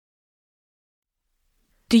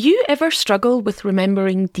Do you ever struggle with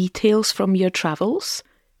remembering details from your travels?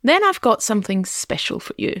 Then I've got something special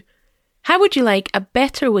for you. How would you like a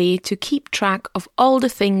better way to keep track of all the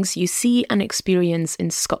things you see and experience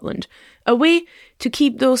in Scotland? A way to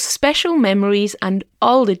keep those special memories and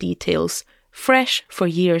all the details fresh for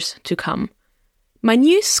years to come. My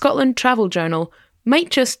new Scotland travel journal might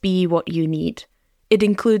just be what you need. It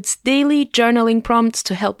includes daily journaling prompts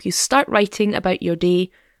to help you start writing about your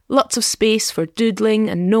day, lots of space for doodling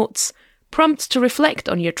and notes, prompts to reflect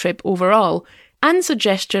on your trip overall, and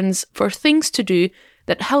suggestions for things to do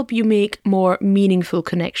that help you make more meaningful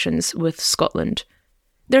connections with Scotland.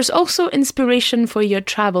 There's also inspiration for your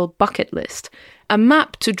travel bucket list, a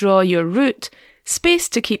map to draw your route, space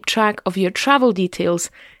to keep track of your travel details,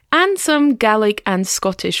 and some Gaelic and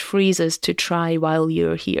Scottish phrases to try while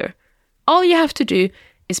you're here. All you have to do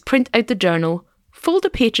is print out the journal, fold the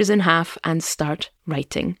pages in half, and start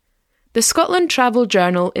writing. The Scotland Travel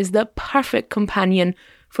Journal is the perfect companion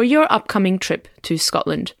for your upcoming trip to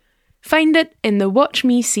Scotland. Find it in the Watch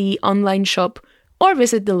Me See online shop or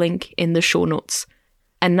visit the link in the show notes.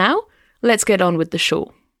 And now, let's get on with the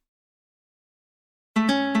show.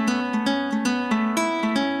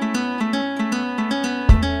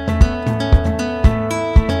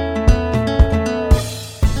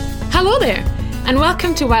 Hello there, and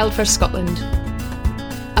welcome to Wild for Scotland,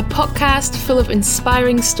 a podcast full of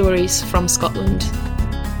inspiring stories from Scotland.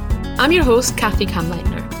 I'm your host, Kathy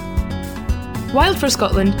Kamleitner. Wild for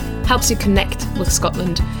Scotland helps you connect with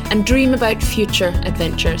Scotland and dream about future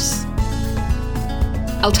adventures.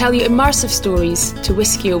 I'll tell you immersive stories to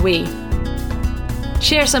whisk you away,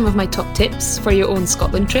 share some of my top tips for your own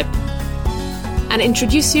Scotland trip, and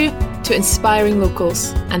introduce you to inspiring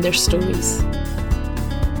locals and their stories.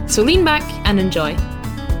 So lean back and enjoy.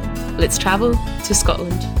 Let's travel to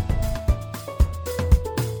Scotland.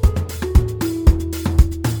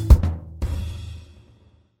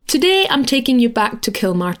 Today I'm taking you back to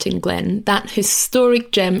Kilmartin Glen, that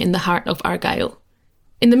historic gem in the heart of Argyll.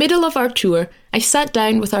 In the middle of our tour, I sat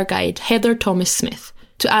down with our guide Heather Thomas-Smith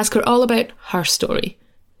to ask her all about her story.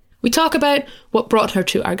 We talk about what brought her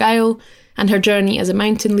to Argyll and her journey as a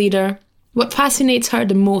mountain leader, what fascinates her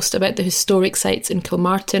the most about the historic sites in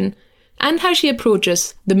Kilmartin, and how she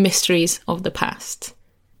approaches the mysteries of the past.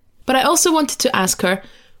 But I also wanted to ask her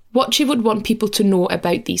what she would want people to know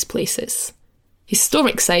about these places.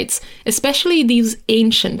 Historic sites, especially these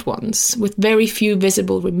ancient ones with very few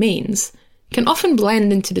visible remains, can often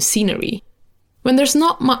blend into the scenery. When there's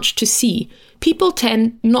not much to see, people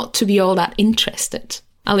tend not to be all that interested.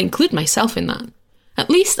 I'll include myself in that. At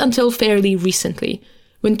least until fairly recently,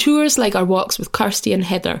 when tours like our walks with Kirsty and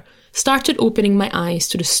Heather started opening my eyes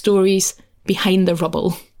to the stories behind the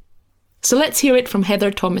rubble. So let's hear it from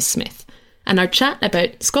Heather Thomas-Smith and our chat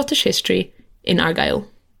about Scottish history in Argyll.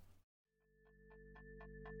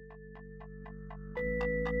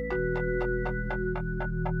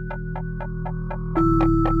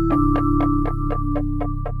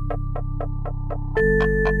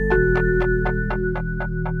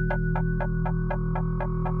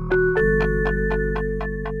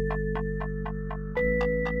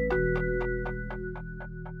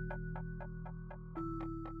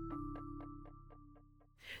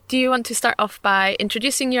 Do you want to start off by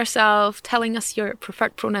introducing yourself, telling us your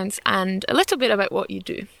preferred pronouns, and a little bit about what you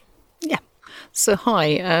do? Yeah. So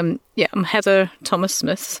hi, I'm Heather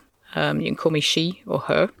Thomas-Smith. You can call me she or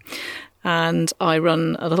her. And I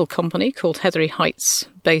run a little company called Heathery Heights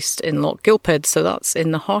based in Loch Gilphead. So that's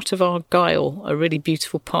in the heart of Argyll, a really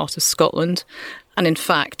beautiful part of Scotland. And in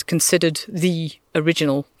fact, considered the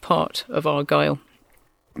original part of Argyll.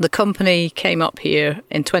 The company came up here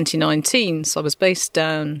in 2019, so I was based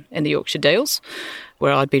down in the Yorkshire Dales,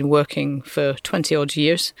 where I'd been working for 20 odd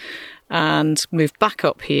years, and moved back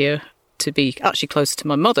up here to be actually closer to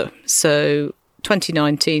my mother. So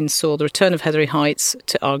 2019 saw the return of Heathery Heights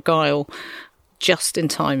to Argyll just in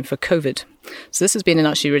time for COVID. So this has been an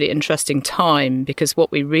actually really interesting time, because what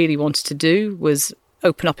we really wanted to do was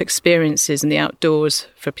open up experiences in the outdoors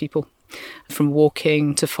for people. From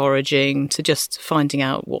walking to foraging to just finding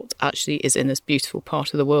out what actually is in this beautiful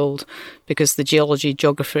part of the world, because the geology,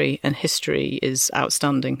 geography and history is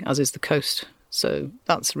outstanding, as is the coast. So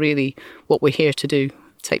that's really what we're here to do,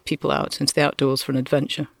 take people out into the outdoors for an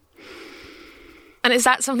adventure. And is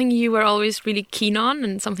that something you were always really keen on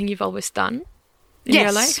and something you've always done in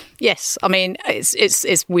your life? Yes. I mean,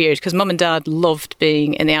 it's weird because Mum and Dad loved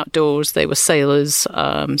being in the outdoors. They were sailors. So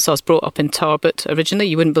I was brought up in Tarbert originally.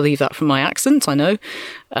 You wouldn't believe that from my accent, I know.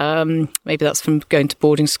 Maybe that's from going to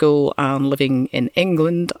boarding school and living in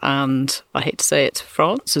England and, I hate to say it,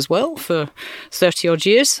 France as well for 30 odd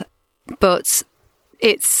years. But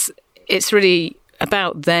it's really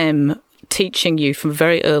about them teaching you from a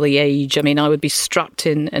very early age. I mean, I would be strapped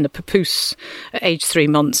in a papoose at age 3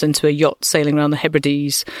 months into a yacht sailing around the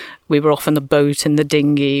Hebrides. We were off on the boat in the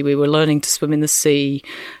dinghy. We were learning to swim in the sea.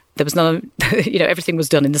 There was none, everything was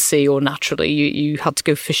done in the sea or naturally. You had to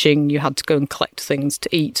go fishing. You had to go and collect things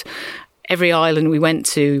to eat. Every island we went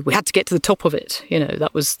to, we had to get to the top of it.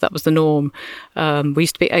 That was the norm. We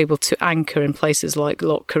used to be able to anchor in places like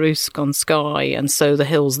Loch Carrusk on Skye, and so the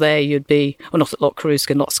hills there you'd be, well, not at Loch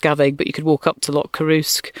Carrusk and Loch Scavig, but you could walk up to Loch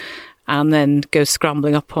Carrusk and then go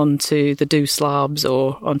scrambling up onto the Dew Slabs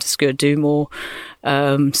or onto Sgurr Dubmore.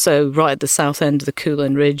 So right at the south end of the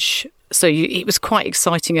Cuillin Ridge. So it was quite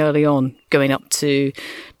exciting early on, going up to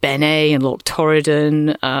Bennay and Loch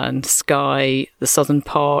Torridon and Skye. The southern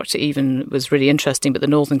part even was really interesting, but the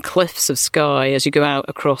northern cliffs of Skye, as you go out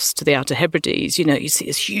across to the Outer Hebrides, you see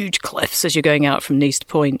these huge cliffs as you're going out from Neist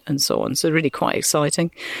Point and so on. So really quite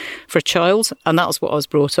exciting for a child. And that was what I was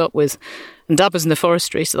brought up with. And Dad was in the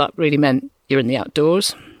forestry, so that really meant you're in the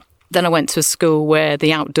outdoors. Then I went to a school where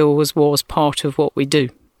the outdoors was part of what we do.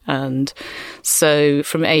 And so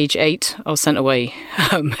from age 8, I was sent away.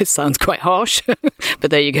 It sounds quite harsh, but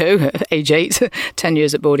there you go, age 8, 10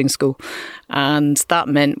 years at boarding school. And that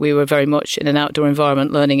meant we were very much in an outdoor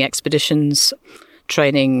environment, learning expeditions,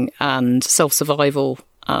 training and self-survival.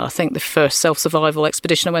 I think the first self-survival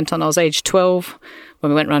expedition I went on, I was age 12,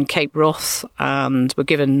 when we went around Cape Wrath and were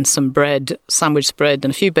given some bread, sandwich bread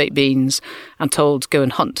and a few baked beans and told to go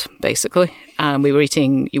and hunt, basically. And we were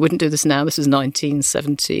eating, you wouldn't do this now, this is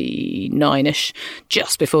 1979-ish,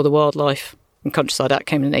 just before the Wildlife and Countryside Act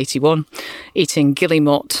came in 81, eating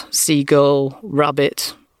guillemot, seagull,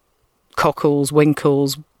 rabbit, cockles,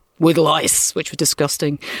 winkles, wiggle ice, which were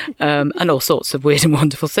disgusting, and all sorts of weird and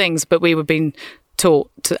wonderful things. But we were being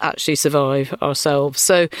taught to actually survive ourselves.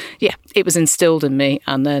 So, yeah, it was instilled in me.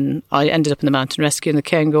 And then I ended up in the mountain rescue and the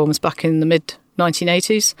Cairngorms back in the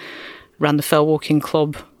mid-1980s. Ran the Fell Walking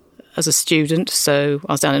Club as a student. So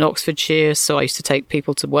I was down in Oxfordshire. So I used to take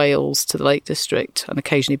people to Wales, to the Lake District, and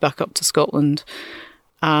occasionally back up to Scotland.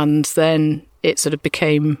 And then it sort of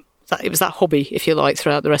became... it was that hobby, if you like,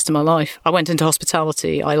 throughout the rest of my life. I went into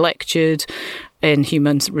hospitality. I lectured in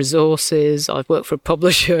human resources. I've worked for a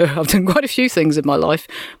publisher. I've done quite a few things in my life,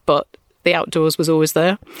 but the outdoors was always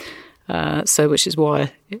there. Which is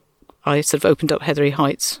why I sort of opened up Heathery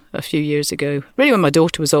Heights a few years ago, really when my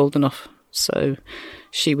daughter was old enough. So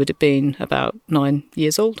she would have been about 9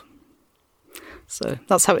 years old. So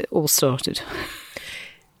that's how it all started.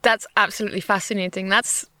 That's absolutely fascinating.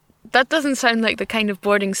 That doesn't sound like the kind of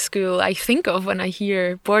boarding school I think of when I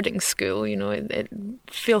hear boarding school. It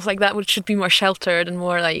feels like that should be more sheltered and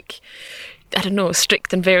more like, I don't know,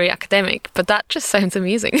 strict and very academic. But that just sounds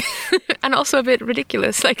amazing. And also a bit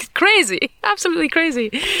ridiculous, like crazy, absolutely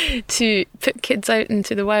crazy to put kids out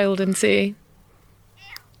into the wild and say.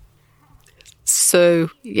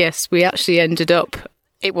 So, yes, we actually ended up,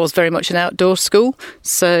 it was very much an outdoor school.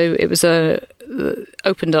 So it was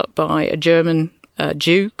opened up by a German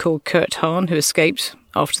Jew called Kurt Hahn, who escaped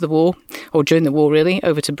after the war, or during the war really,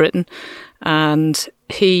 over to Britain. And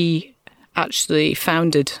he actually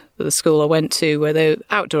founded the school I went to, where there were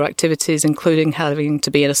outdoor activities, including having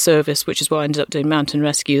to be in a service, which is why I ended up doing mountain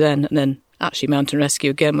rescue then, and then actually mountain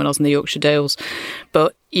rescue again when I was in the Yorkshire Dales.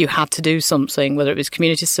 But you had to do something, whether it was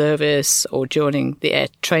community service or joining the Air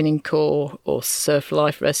Training Corps or Surf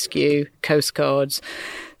Life Rescue, Coast Guards.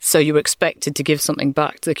 So you were expected to give something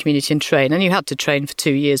back to the community and train. And you had to train for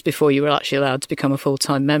 2 years before you were actually allowed to become a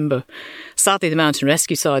full-time member. Sadly, the mountain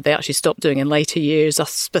rescue side, they actually stopped doing in later years. I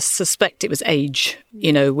suspect it was age.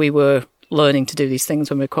 We were learning to do these things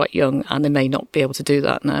when we were quite young, and they may not be able to do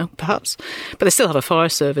that now, perhaps. But they still have a fire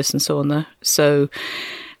service and so on there. So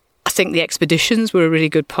I think the expeditions were a really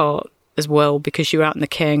good part as well, because you're out in the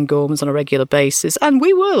Cairngorms on a regular basis, and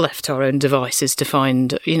we were left to our own devices to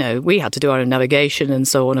find, we had to do our own navigation and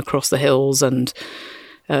so on across the hills, and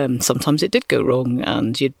sometimes it did go wrong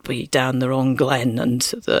and you'd be down the wrong glen and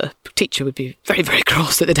the teacher would be very, very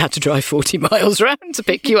cross that they'd have to drive 40 miles around to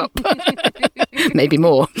pick you up. Maybe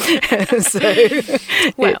more. That's the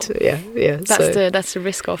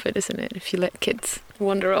risk of it, isn't it? If you let kids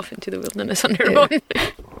wander off into the wilderness on their own.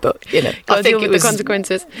 But, I think it was the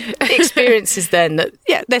consequences. Experiences then that,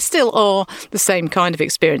 there still are the same kind of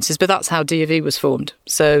experiences, but that's how D&AV was formed.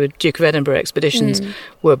 So Duke of Edinburgh expeditions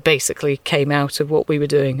came out of what we were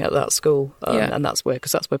doing at that school. And that's where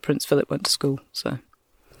Prince Philip went to school. So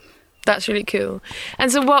that's really cool.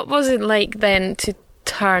 And so what was it like then to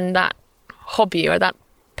turn that hobby or that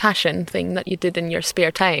passion thing that you did in your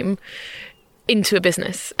spare time into a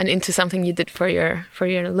business and into something you did for your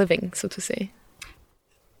living, so to say?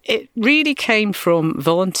 It really came from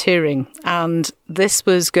volunteering, and this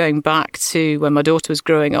was going back to when my daughter was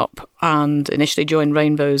growing up and initially joined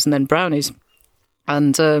Rainbows and then Brownies.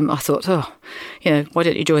 And I thought, why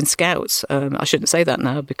don't you join Scouts? I shouldn't say that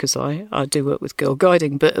now because I do work with Girl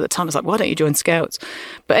Guiding, but at the time I was like, why don't you join Scouts?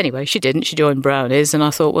 But anyway, she didn't. She joined Brownies, and I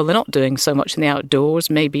thought, well, they're not doing so much in the outdoors.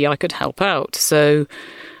 Maybe I could help out. So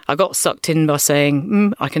I got sucked in by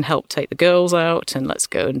saying, I can help take the girls out and let's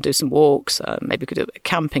go and do some walks. Maybe we could do a bit of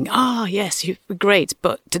camping. Yes, great.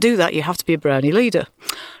 But to do that, you have to be a Brownie leader.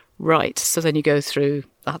 Right. So then you go through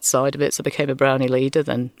that side of it. So I became a Brownie leader,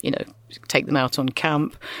 then, take them out on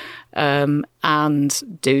camp and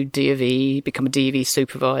do DV, become a DV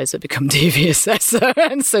supervisor, become DV assessor.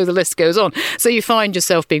 And so the list goes on. So you find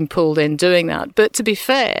yourself being pulled in doing that. But to be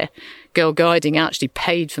fair, Girl Guiding actually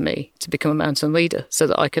paid for me to become a mountain leader so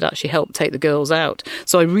that I could actually help take the girls out.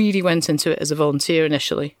 So I really went into it as a volunteer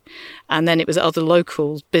initially. And then it was other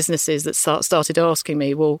local businesses that started asking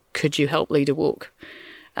me, well, could you help lead a walk?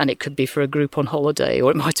 And it could be for a group on holiday, or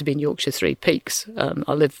it might have been Yorkshire Three Peaks.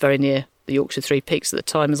 I lived very near the Yorkshire Three Peaks at the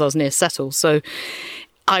time as I was near Settle. So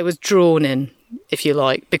I was drawn in, if you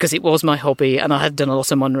like, because it was my hobby and I had done a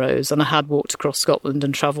lot of Munros and I had walked across Scotland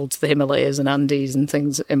and travelled to the Himalayas and Andes and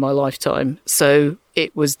things in my lifetime. So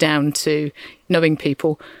it was down to knowing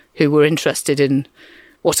people who were interested in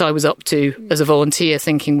what I was up to as a volunteer,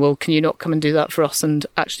 thinking, well, can you not come and do that for us and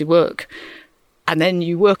actually work? And then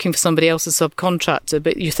you're working for somebody else as a subcontractor,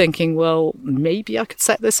 but you're thinking, well, maybe I could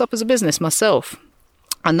set this up as a business myself.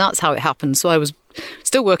 And that's how it happened. So I was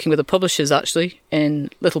still working with the publishers, actually, in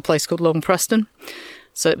a little place called Long Preston.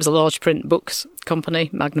 So it was a large print books company,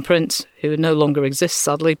 Magna Print, who no longer exists,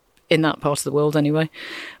 sadly, in that part of the world anyway.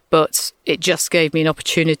 But it just gave me an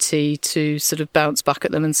opportunity to sort of bounce back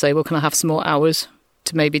at them and say, well, can I have some more hours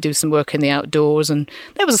to maybe do some work in the outdoors? And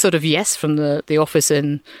there was a sort of yes from the office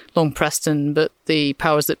in Long Preston, but the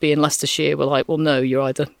powers that be in Leicestershire were like, well, no, you're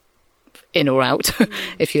either in or out,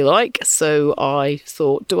 if you like. So I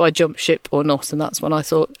thought, do I jump ship or not? And that's when I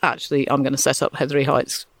thought, actually, I'm going to set up Heathery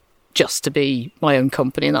Heights just to be my own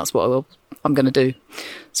company, and that's what I'm going to do.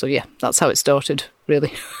 So yeah, that's how it started,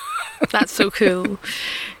 really. That's so cool.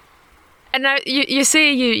 And now you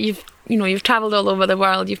say you've travelled all over the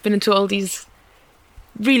world, you've been into all these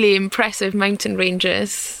really impressive mountain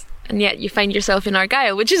ranges, and yet you find yourself in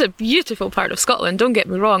Argyll, which is a beautiful part of Scotland, don't get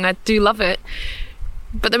me wrong, I do love it,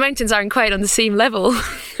 but the mountains aren't quite on the same level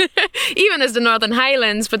even as the Northern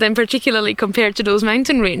Highlands, but then particularly compared to those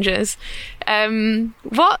mountain ranges. I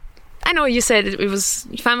know you said it was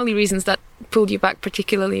family reasons that pulled you back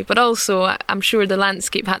particularly, but also I'm sure the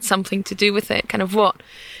landscape had something to do with it. Kind of what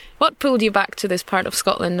pulled you back to this part of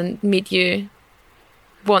Scotland and made you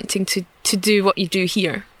wanting to do what you do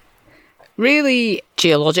here? Really,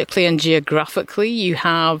 geologically and geographically, you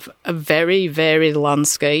have a very varied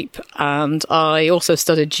landscape. And I also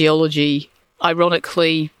studied geology.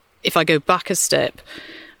 Ironically, if I go back a step,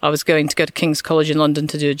 I was going to go to King's College in London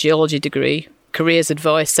to do a geology degree. Careers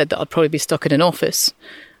advice said that I'd probably be stuck in an office.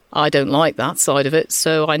 I don't like that side of it,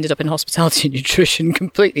 so I ended up in hospitality and nutrition,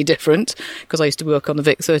 completely different, because I used to work on the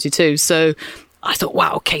Vic 32. So I thought,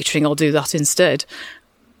 wow, catering, I'll do that instead.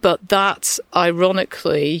 But that,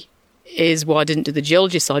 ironically, is why I didn't do the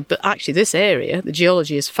geology side. But actually, this area, the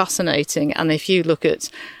geology, is fascinating. And if you look at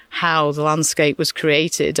how the landscape was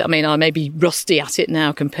created, I mean, I may be rusty at it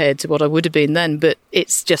now compared to what I would have been then, but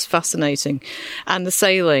it's just fascinating. And the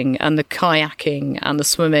sailing and the kayaking and the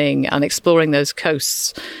swimming and exploring those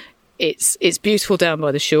coasts, it's beautiful down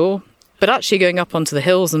by the shore. But actually going up onto the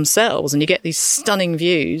hills themselves and you get these stunning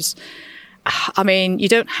views. I mean, you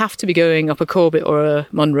don't have to be going up a Corbett or a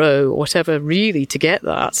Munro or whatever really to get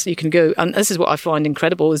that. So you can go, and this is what I find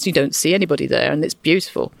incredible, is you don't see anybody there and it's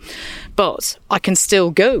beautiful. But I can still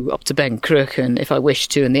go up to Ben Cruachan if I wish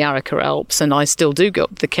to in the Arrochar Alps, and I still do go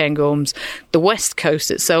up to the Cairngorms. The west coast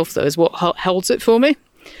itself, though, is what holds it for me.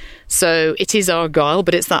 So it is Argyll,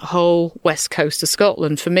 but it's that whole west coast of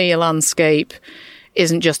Scotland. For me, a landscape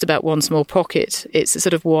isn't just about one small pocket. It's a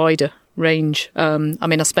sort of wider range. I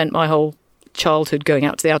mean, I spent my whole childhood going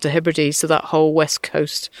out to the Outer Hebrides, so that whole west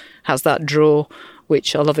coast has that draw,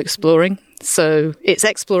 which I love exploring. So it's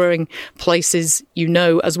exploring places you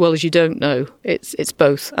know as well as you don't know. It's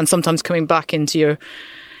both. And sometimes coming back into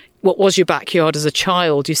what was your backyard as a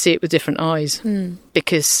child, you see it with different eyes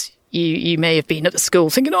because you may have been at the school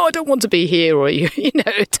thinking, oh, I don't want to be here, or you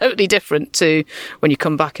know, totally different to when you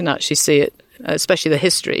come back and actually see it, especially the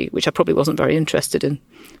history, which I probably wasn't very interested in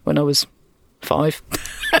when I was 5.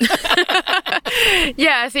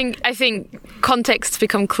 Yeah, I think contexts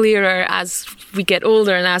become clearer as we get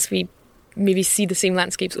older and as we maybe see the same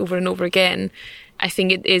landscapes over and over again, I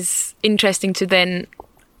think it is interesting to then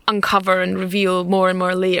uncover and reveal more and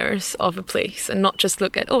more layers of a place and not just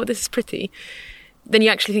look at, oh, this is pretty. Then you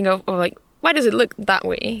actually think of, like, why does it look that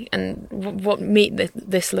way? And what made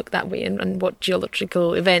this look that way? And what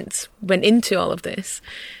geological events went into all of this?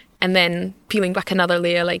 And then peeling back another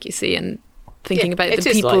layer, like you say, and thinking about the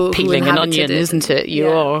people like peeling who an onion, isn't it?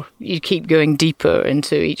 You keep going deeper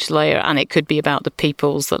into each layer, and it could be about the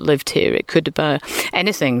peoples that lived here. It could be about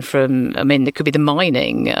anything from, it could be the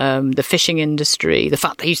mining, the fishing industry, the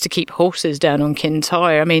fact they used to keep horses down on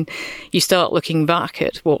Kintyre. You start looking back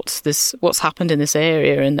at what's happened in this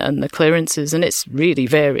area and the clearances, and it's really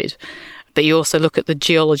varied. But you also look at the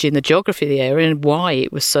geology and the geography of the area and why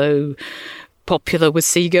it was so popular with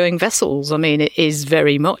seagoing vessels. It is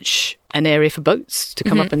very much an area for boats to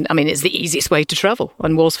come up and, it's the easiest way to travel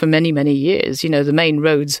and was for many, many years. The main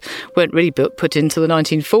roads weren't really put into the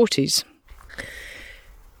 1940s.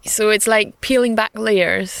 So it's like peeling back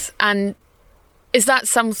layers. And is that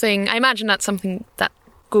something, I imagine that's something that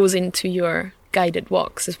goes into your guided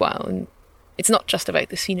walks as well. And it's not just about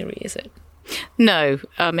the scenery, is it? No,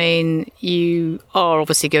 you are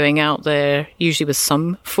obviously going out there usually with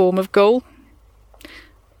some form of goal.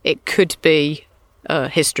 It could be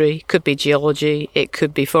history, could be geology, it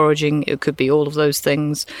could be foraging, it could be all of those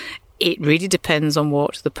things. It really depends on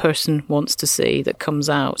what the person wants to see that comes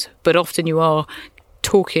out. But often you are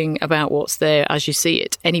talking about what's there as you see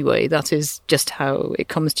it anyway. That is just how it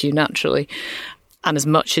comes to you naturally. And as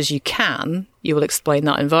much as you can, you will explain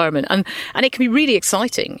that environment. And it can be really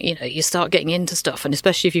exciting. You start getting into stuff. And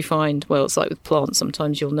especially if you find, it's like with plants,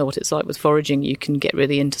 sometimes you'll know what it's like with foraging. You can get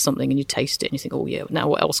really into something and you taste it and you think, oh, yeah, now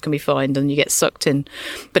what else can we find? And you get sucked in.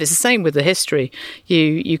 But it's the same with the history.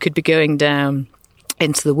 You could be going down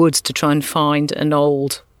into the woods to try and find an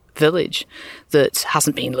old village that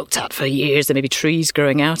hasn't been looked at for years. There may be trees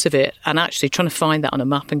growing out of it, and actually trying to find that on a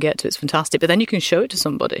map and get to it's fantastic. But then you can show it to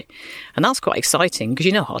somebody, and that's quite exciting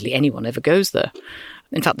because hardly anyone ever goes there.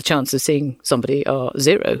 In fact, the chances of seeing somebody are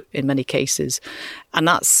zero in many cases, and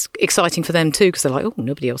that's exciting for them too because they're like, oh,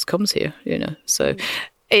 nobody else comes here, So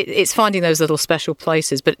it's finding those little special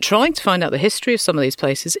places, but trying to find out the history of some of these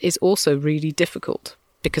places is also really difficult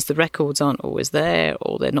because the records aren't always there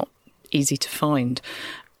or they're not easy to find.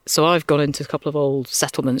 So I've gone into a couple of old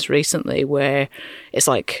settlements recently where it's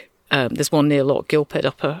like there's one near Loch Gilphead,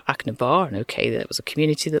 Upper Achnabar, and there was a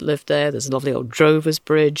community that lived there. There's a lovely old Drovers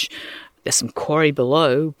Bridge. There's some quarry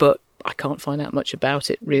below, but I can't find out much about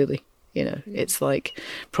it really. It's like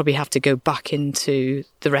probably have to go back into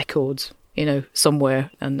the records, somewhere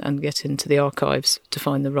and get into the archives to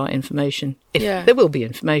find the right information. There will be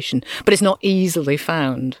information, but it's not easily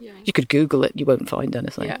found. Yeah. You could Google it, you won't find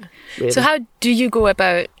anything. Yeah. Really. So how do you go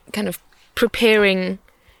about kind of preparing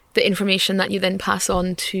the information that you then pass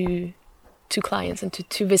on to clients and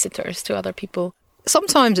to visitors, to other people?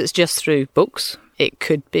 Sometimes it's just through books. It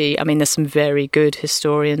could be, there's some very good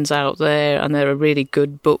historians out there and there are really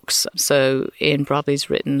good books. So Ian Bradley's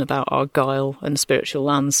written about Argyll and the spiritual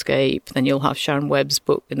landscape. Then you'll have Sharon Webb's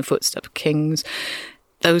book, In the Footsteps of Kings.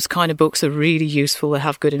 Those kind of books are really useful. They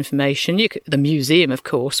have good information. The museum, of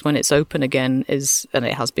course, when it's open again, and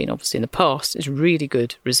it has been obviously in the past, is a really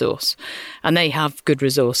good resource. And they have good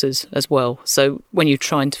resources as well. So when you're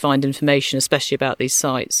trying to find information, especially about these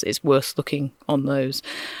sites, it's worth looking on those.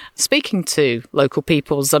 Speaking to local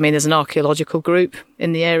peoples, there's an archaeological group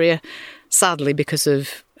in the area. Sadly, because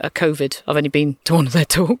of COVID, I've only been to one of their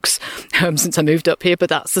talks since I moved up here, but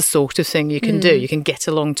that's the sort of thing you can do. You can get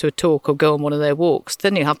along to a talk or go on one of their walks.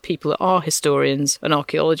 Then you have people that are historians and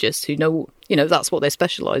archaeologists who know, that's what they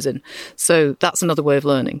specialise in. So that's another way of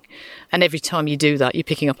learning. And every time you do that, you're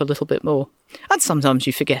picking up a little bit more. And sometimes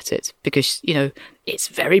you forget it because, it's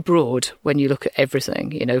very broad when you look at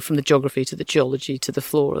everything, from the geography to the geology to the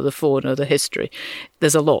flora, the fauna, the history.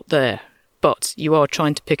 There's a lot there. But you are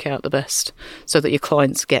trying to pick out the best so that your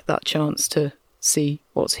clients get that chance to see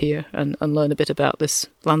what's here and learn a bit about this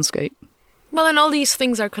landscape. Well, and all these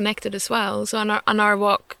things are connected as well. So on our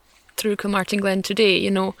walk through Kilmartin Glen today,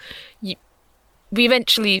 we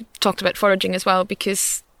eventually talked about foraging as well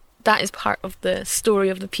because that is part of the story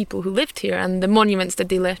of the people who lived here and the monuments that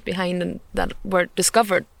they left behind and that were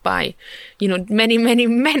discovered by, many, many,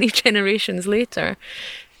 many generations later.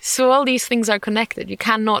 So all these things are connected. You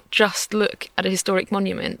cannot just look at a historic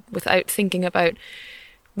monument without thinking about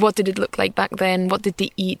what did it look like back then, what did they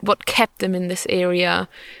eat, what kept them in this area,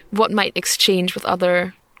 what might exchange with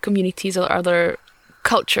other communities or other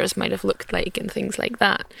cultures might have looked like and things like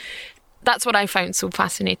that. That's what I found so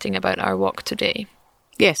fascinating about our walk today.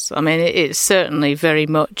 Yes, I mean, it's certainly very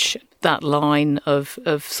much that line of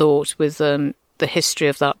thought with the history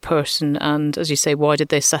of that person and, as you say, why did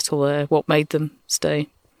they settle there? What made them stay?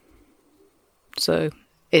 So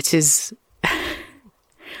it is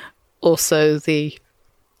also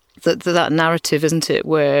that narrative, isn't it,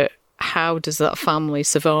 where how does that family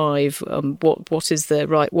survive? What is their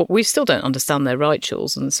right? We still don't understand their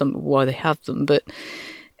rituals and why they have them, but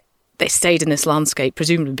they stayed in this landscape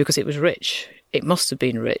presumably because it was rich. It must have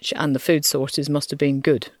been rich, and the food sources must have been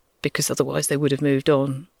good, because otherwise they would have moved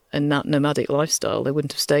on in that nomadic lifestyle. They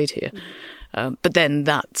wouldn't have stayed here. But then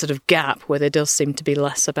that sort of gap where there does seem to be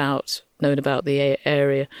less known about the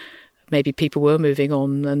area, maybe people were moving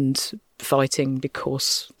on and fighting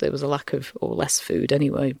because there was a lack of, or less food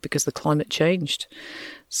anyway, because the climate changed.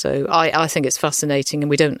 So I think it's fascinating, and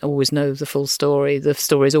we don't always know the full story. The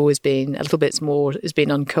story's always been a little bit more, is being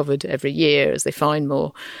uncovered every year as they find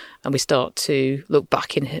more, and we start to look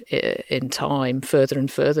back in time further and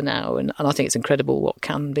further now. And I think it's incredible what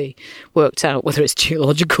can be worked out, whether it's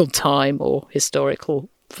geological time or historical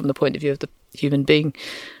from the point of view of the human being.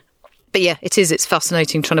 But yeah, it's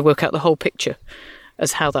fascinating trying to work out the whole picture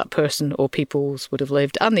as how that person or peoples would have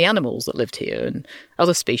lived, and the animals that lived here and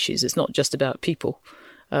other species. It's not just about people.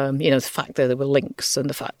 The fact that there were lynx and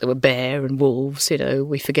the fact there were bear and wolves,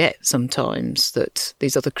 we forget sometimes that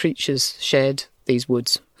these other creatures shared these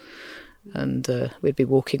woods, and we'd be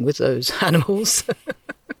walking with those animals.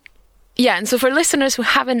 Yeah, and so for listeners who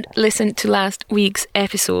haven't listened to last week's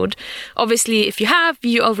episode, obviously if you have,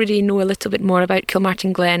 you already know a little bit more about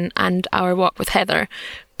Kilmartin Glen and our walk with Heather.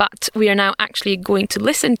 But we are now actually going to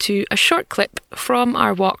listen to a short clip from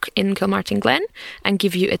our walk in Kilmartin Glen and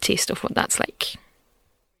give you a taste of what that's like.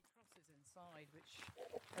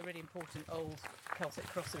 Are really important old Celtic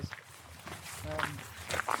crosses.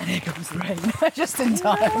 And here comes the rain, just in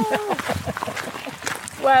time.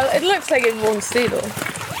 Well, it looks like it won't stay though.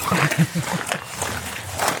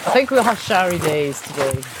 I think we'll have showery days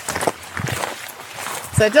today.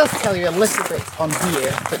 So it does tell you a little bit on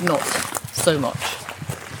here, but not so much.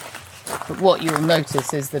 But what you'll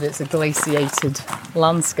notice is that it's a glaciated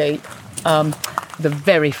landscape with a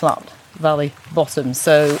very flat valley bottom.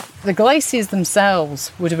 So the glaciers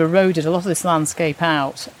themselves would have eroded a lot of this landscape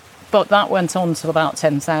out, but that went on till about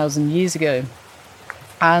 10,000 years ago.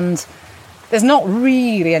 And there's not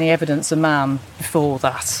really any evidence of man before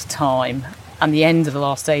that time. And the end of the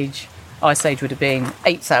last ice age would have been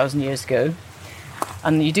 8,000 years ago.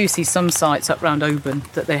 And you do see some sites up round Oban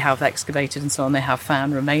that they have excavated and so on. They have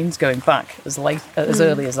found remains going back as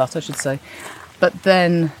early as that, I should say. But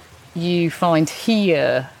then you find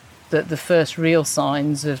here that the first real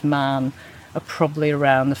signs of man are probably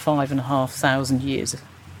around the 5,500 years.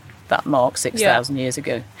 That mark 6,000 years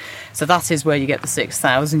ago. So that is where you get the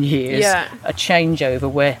 6,000 years, a changeover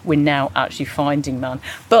where we're now actually finding man.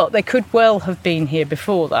 But they could well have been here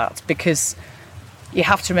before that, because you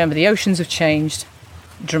have to remember the oceans have changed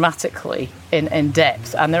dramatically in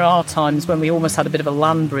depth, and there are times when we almost had a bit of a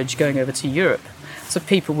land bridge going over to Europe, so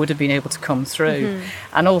people would have been able to come through.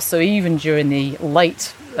 And also even during the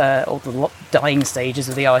late or the dying stages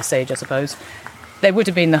of the ice age, I suppose, there would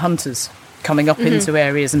have been the hunters coming up into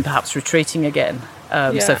areas and perhaps retreating again,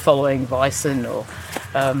 so following bison or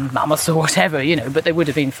mammoths or whatever, but they would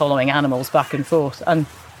have been following animals back and forth, and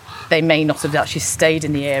they may not have actually stayed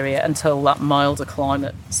in the area until that milder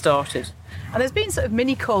climate started. And there's been sort of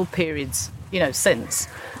mini cold periods, since.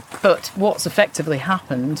 But what's effectively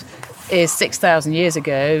happened is 6,000 years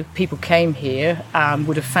ago, people came here and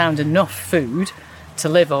would have found enough food to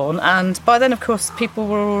live on. And by then, of course, people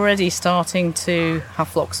were already starting to have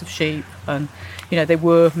flocks of sheep and, they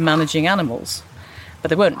were managing animals. But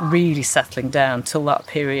they weren't really settling down till that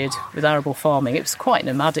period with arable farming. It was quite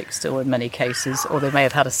nomadic still in many cases, or they may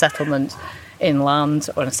have had a settlement inland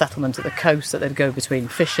or a settlement at the coast that they'd go between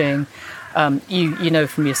fishing. You know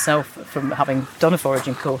from yourself, from having done a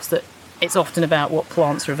foraging course, that it's often about what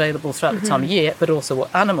plants are available throughout the time of year, but also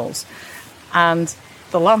what animals. And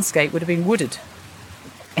the landscape would have been wooded.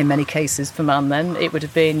 In many cases for man then, it would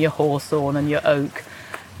have been your hawthorn and your oak,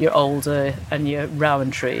 your alder and your rowan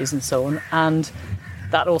trees and so on. And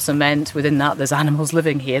that also meant within that there's animals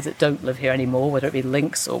living here that don't live here anymore, whether it be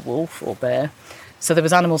lynx or wolf or bear. So there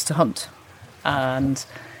was animals to hunt. And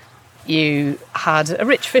you had a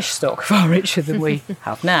rich fish stock, far richer than we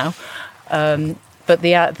have now. But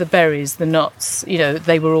the berries, the nuts,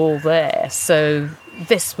 they were all there. So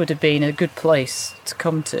this would have been a good place to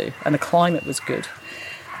come to, and the climate was good.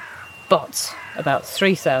 But about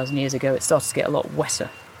 3,000 years ago, it started to get a lot wetter.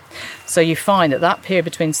 So you find that period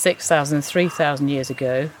between 6,000 and 3,000 years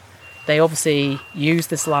ago, they obviously used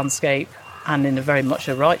this landscape and in a very much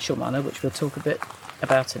a ritual manner, which we'll talk a bit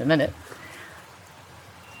about in a minute.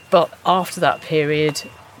 But after that period,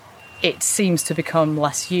 it seems to become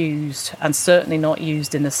less used, and certainly not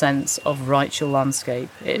used in the sense of ritual landscape.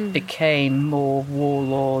 It became more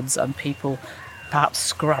warlords and people perhaps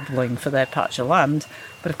scrabbling for their patch of land.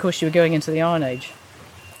 But of course you were going into the Iron Age,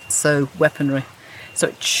 so weaponry. So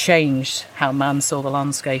it changed how man saw the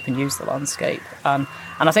landscape and used the landscape. And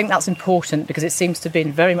I think that's important because it seems to have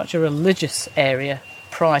been very much a religious area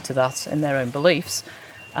prior to that in their own beliefs,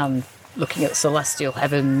 and looking at celestial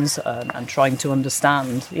heavens and trying to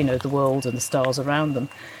understand, the world and the stars around them.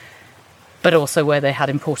 But also where they had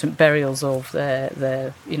important burials of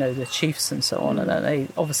their chiefs and so on. And they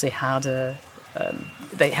obviously had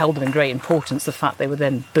they held them in great importance, the fact they were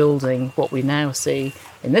then building what we now see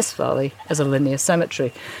in this valley as a linear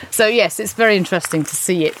cemetery. So yes, it's very interesting to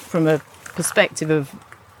see it from a perspective of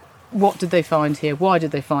what did they find here, why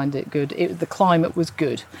did they find it good. The climate was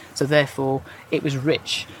good, so therefore it was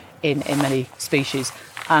rich in many species.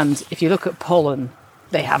 And if you look at pollen,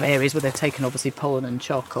 they have areas where they've taken obviously pollen and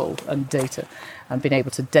charcoal and data and been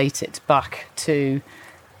able to date it back to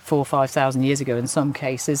 4,000 or 5,000 years ago in some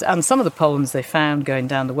cases. And some of the pollens they found going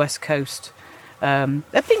down the west coast,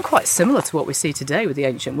 they've been quite similar to what we see today with the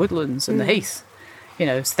ancient woodlands and the heath.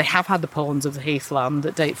 So they have had the pollens of the heathland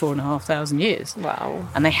that date 4,500 years. Wow.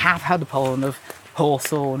 And they have had the pollen of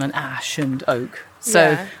hawthorn and ash and oak.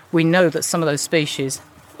 So we know that some of those species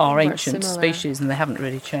are ancient species and they haven't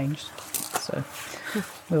really changed. So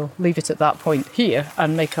we'll leave it at that point here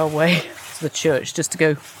and make our way to the church, just to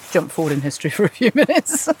go jump forward in history for a few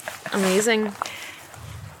minutes. Amazing.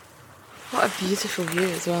 What a beautiful view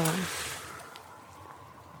as well.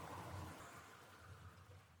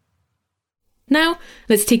 Now,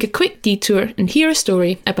 let's take a quick detour and hear a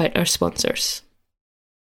story about our sponsors.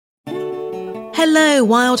 Hello,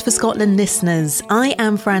 Wild for Scotland listeners. I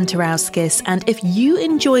am Fran Tarauskis, and if you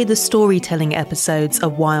enjoy the storytelling episodes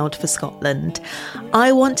of Wild for Scotland,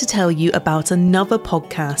 I want to tell you about another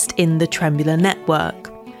podcast in the Trembula Network.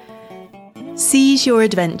 Seize Your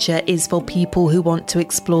Adventure is for people who want to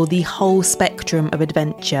explore the whole spectrum of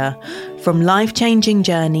adventure, from life-changing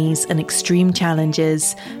journeys and extreme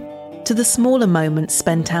challenges to the smaller moments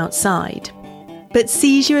spent outside. But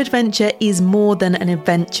Seize Your Adventure is more than an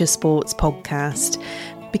adventure sports podcast,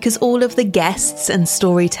 because all of the guests and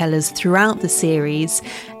storytellers throughout the series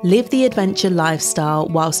live the adventure lifestyle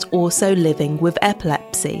whilst also living with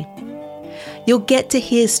epilepsy. You'll get to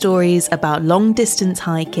hear stories about long-distance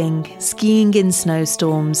hiking, skiing in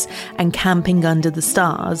snowstorms, and camping under the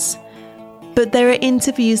stars. But there are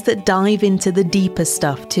interviews that dive into the deeper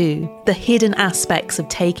stuff too, the hidden aspects of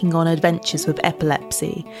taking on adventures with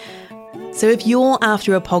epilepsy. So if you're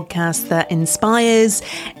after a podcast that inspires,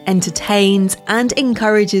 entertains, and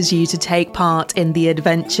encourages you to take part in the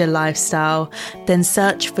adventure lifestyle, then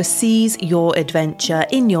search for Seize Your Adventure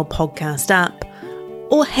in your podcast app,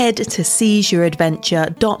 or head to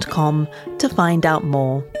seizeyouradventure.com to find out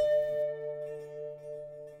more.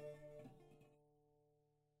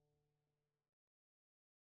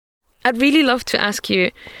 I'd really love to ask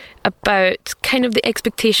you about kind of the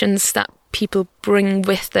expectations that people bring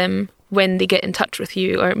with them when they get in touch with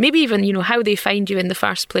you, or maybe even, how they find you in the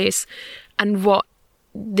first place and what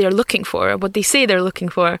they're looking for, or what they say they're looking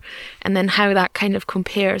for, and then how that kind of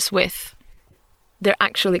compares with their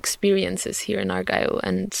actual experiences here in Argyll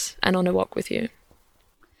and on a walk with you.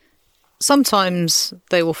 Sometimes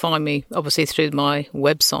they will find me, obviously, through my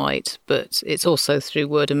website, but it's also through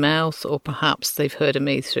word of mouth, or perhaps they've heard of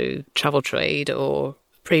me through Travel Trade, or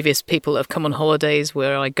previous people that have come on holidays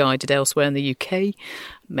where I guided elsewhere in the UK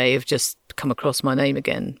may have just come across my name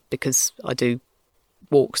again, because I do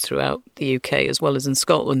walks throughout the UK as well as in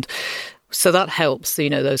Scotland. So that helps,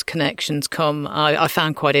 those connections come. I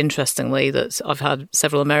found quite interestingly that I've had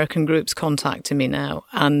several American groups contacting me now,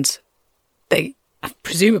 and they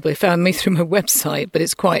presumably found me through my website, but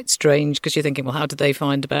it's quite strange because you're thinking, well, how did they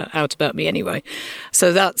find out about me anyway?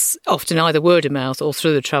 So that's often either word of mouth or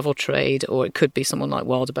through the Travel Trade, or it could be someone like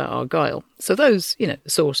Wild About Argyll. So those,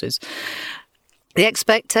 sources. The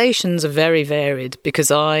expectations are very varied,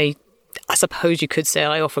 because I suppose you could say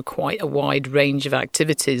I offer quite a wide range of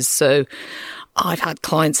activities. So I've had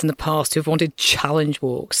clients in the past who've wanted challenge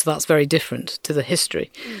walks. So that's very different to the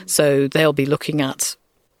history. So they'll be looking at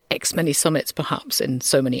X many summits perhaps in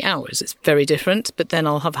so many hours. It's very different. But then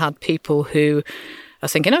I'll have had people who are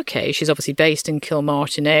thinking, okay, she's obviously based in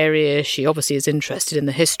Kilmartin area. She obviously is interested in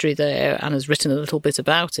the history there and has written a little bit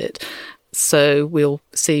about it. So we'll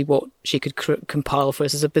see what she could compile for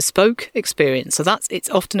us as a bespoke experience. So it's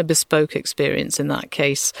often a bespoke experience in that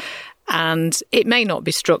case. And it may not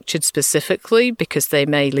be structured specifically because they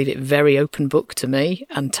may leave it very open book to me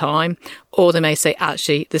and time, or they may say,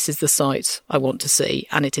 actually, this is the site I want to see,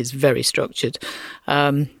 and it is very structured.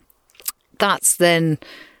 That's then...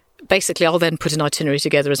 Basically, I'll then put an itinerary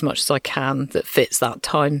together as much as I can that fits that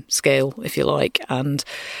time scale, if you like, and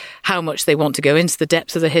how much they want to go into the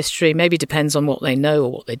depth of the history maybe depends on what they know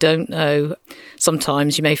or what they don't know.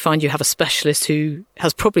 Sometimes you may find you have a specialist who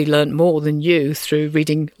has probably learnt more than you through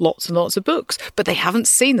reading lots and lots of books, but they haven't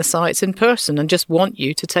seen the sites in person and just want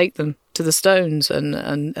you to take them to the stones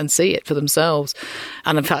and see it for themselves.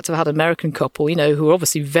 And in fact, I've had an American couple, who are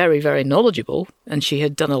obviously very, very knowledgeable, and she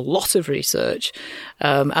had done a lot of research,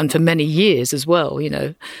 and for many years as well,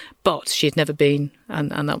 but she had never been,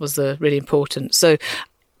 and that was really important. So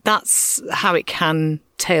that's how it can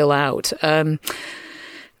tail out.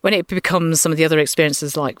 When it becomes some of the other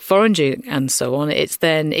experiences like foraging and so on,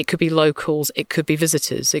 it could be locals, it could be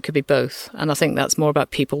visitors, it could be both. And I think that's more about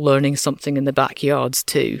people learning something in the backyards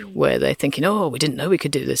too, where they're thinking, oh, we didn't know we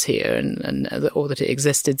could do this here, or that it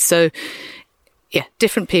existed. So, yeah,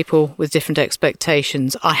 different people with different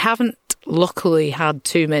expectations. I haven't luckily had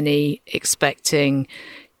too many expecting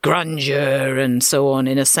grandeur and so on,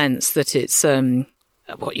 in a sense that it's...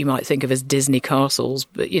 what you might think of as Disney castles,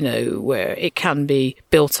 but, where it can be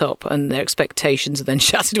built up and their expectations are then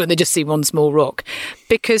shattered when they just see one small rock.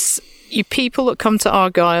 Because you people that come to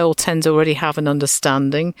Argyll tend to already have an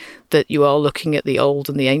understanding that you are looking at the old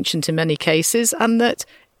and the ancient in many cases, and that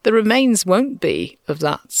the remains won't be of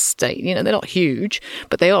that state. They're not huge,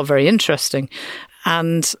 but they are very interesting.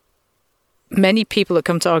 And many people that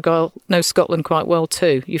come to Argyll know Scotland quite well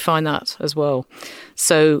too. You find that as well.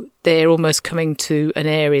 So they're almost coming to an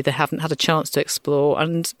area they haven't had a chance to explore.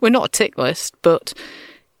 And we're not a tick list, but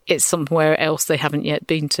it's somewhere else they haven't yet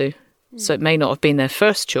been to. So it may not have been their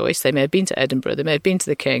first choice. They may have been to Edinburgh. They may have been to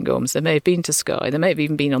the Cairngorms. They may have been to Skye. They may have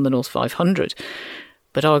even been on the North 500.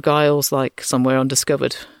 But Argyll's like somewhere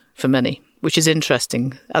undiscovered for many, which is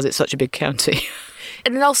interesting as it's such a big county.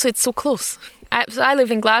 And also it's so close. I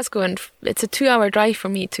live in Glasgow, and it's a 2-hour drive for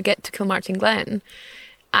me to get to Kilmartin Glen.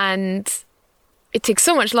 And it takes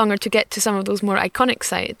so much longer to get to some of those more iconic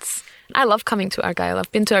sites. I love coming to Argyll.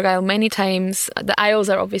 I've been to Argyll many times. The Isles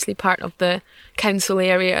are obviously part of the council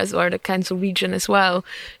areas or the council region as well.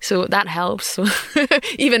 So that helps. So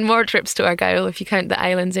even more trips to Argyll if you count the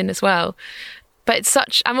islands in as well. But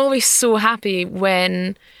I'm always so happy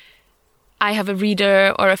when I have a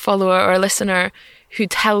reader or a follower or a listener who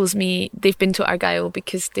tells me they've been to Argyll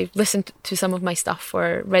because they've listened to some of my stuff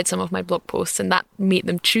or read some of my blog posts, and that made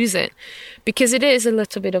them choose it. Because it is a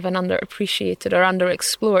little bit of an underappreciated or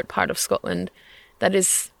underexplored part of Scotland that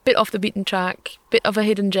is a bit off the beaten track, bit of a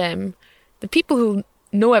hidden gem. The people who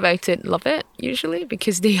know about it love it, usually,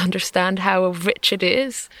 because they understand how rich it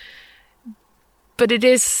is. But it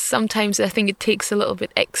is sometimes, I think it takes a little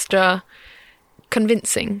bit extra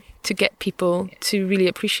convincing to get people to really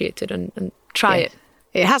appreciate it and try it.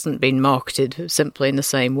 It hasn't been marketed simply in the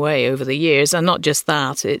same way over the years, and not just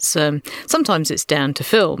that. It's sometimes it's down to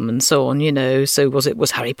film and so on. So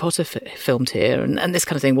was Harry Potter filmed here and this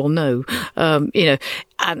kind of thing? Well, no, and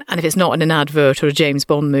if it's not in an advert or a James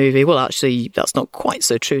Bond movie, well, actually, that's not quite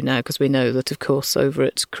so true now, because we know that, of course, over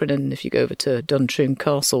at Crinan, if you go over to Duntroon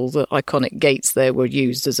Castle, the iconic gates there were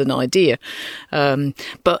used as an idea,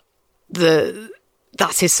 but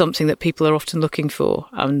that is something that people are often looking for,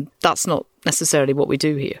 and that's not necessarily what we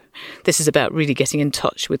do here. This is about really getting in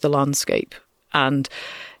touch with the landscape, and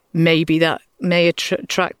maybe that may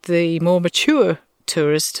attract the more mature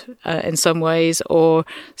tourist in some ways, or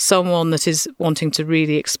someone that is wanting to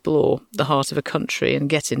really explore the heart of a country and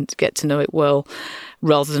get to know it well,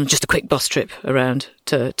 rather than just a quick bus trip around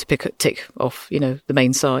to tick off the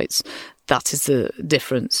main sites. That is the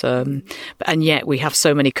difference. And yet we have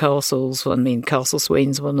so many castles. Castle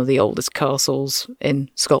Sween's one of the oldest castles in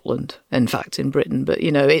Scotland, in fact, in Britain. But,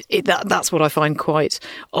 that's what I find quite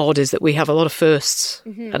odd, is that we have a lot of firsts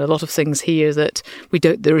and a lot of things here that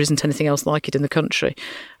there isn't anything else like it in the country.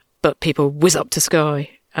 But people whiz up to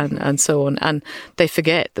Skye and so on. And they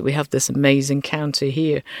forget that we have this amazing county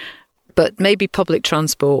here. But maybe public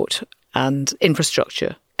transport and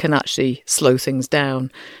infrastructure can actually slow things down,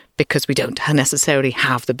 because we don't necessarily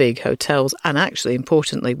have the big hotels. And actually,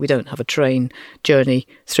 importantly, we don't have a train journey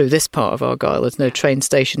through this part of Argyll. There's no train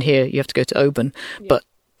station here. You have to go to Oban. Yeah. But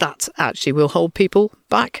that actually will hold people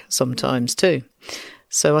back sometimes too.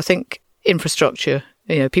 So I think infrastructure,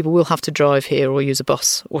 people will have to drive here or use a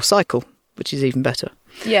bus or cycle, which is even better.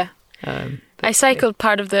 Yeah. I cycled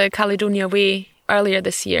part of the Caledonia Way earlier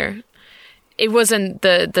this year. it wasn't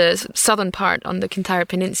the southern part on the Kintyre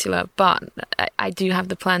Peninsula, but I do have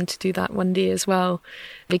the plan to do that one day as well,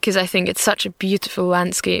 because I think it's such a beautiful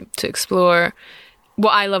landscape to explore.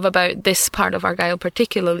 What I love about this part of Argyll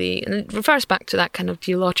particularly, and it refers back to that kind of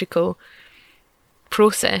geological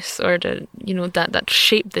process, or that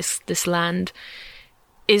shaped this land,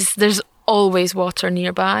 is there's always water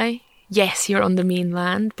nearby. Yes, you're on the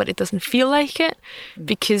mainland, but it doesn't feel like it,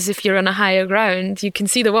 because if you're on a higher ground, you can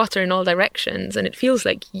see the water in all directions, and it feels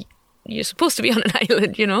like you're supposed to be on an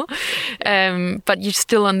island, but you're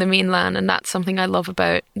still on the mainland, and that's something I love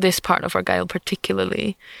about this part of Argyll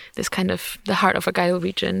particularly, this kind of the heart of Argyll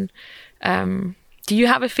region. Do you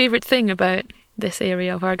have a favourite thing about this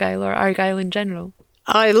area of Argyll, or Argyll in general?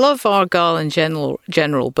 I love Argyll in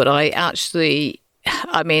general, but I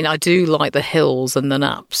do like the hills and the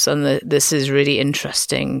naps, and this is really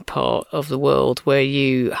interesting part of the world where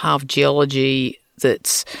you have geology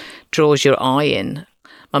that draws your eye in.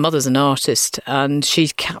 My mother's an artist, and she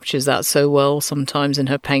captures that so well sometimes in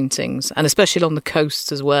her paintings, and especially along the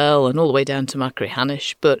coast as well, and all the way down to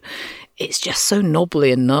Machrihanish. But it's just so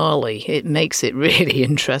knobbly and gnarly. It makes it really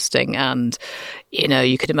interesting. And,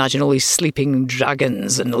 you could imagine all these sleeping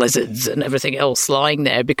dragons and lizards and everything else lying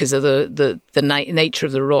there because of the nature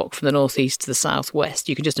of the rock from the northeast to the southwest.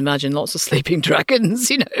 You can just imagine lots of sleeping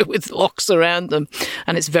dragons, with locks around them.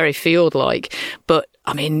 And it's very field-like. But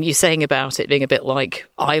you're saying about it being a bit like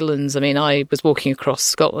islands. I was walking across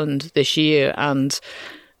Scotland this year, and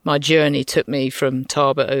my journey took me from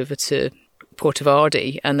Tarbert over to Port of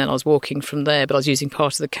Ardee, and then I was walking from there, but I was using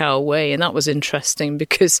part of the Cowell Way, and that was interesting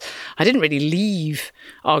because I didn't really leave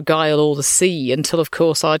Argyll or the sea until, of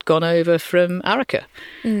course, I'd gone over from Arica.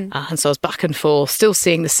 And so I was back and forth, still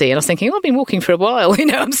seeing the sea, and I was thinking, I've been walking for a while,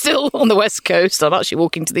 I'm still on the west coast, I'm actually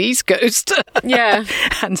walking to the east coast. Yeah.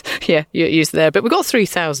 And yeah, you're used there. But we've got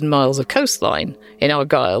 3,000 miles of coastline in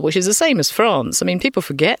Argyll, which is the same as France. People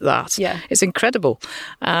forget that. Yeah. It's incredible.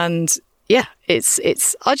 And yeah,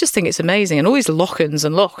 I just think it's amazing. And all these lochans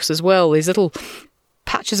and lochs as well, these little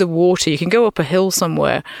patches of water. You can go up a hill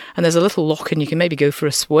somewhere and there's a little loch and you can maybe go for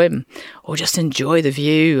a swim or just enjoy the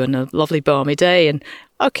view and a lovely balmy day. And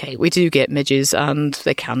okay, we do get midges and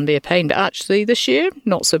they can be a pain, but actually this year,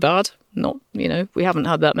 not so bad. We haven't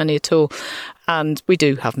had that many at all. And we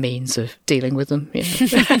do have means of dealing with them.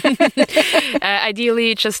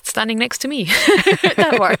 Ideally, just standing next to me.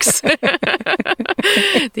 That works.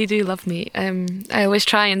 They do love me. I always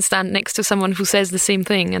try and stand next to someone who says the same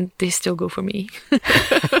thing, and they still go for me.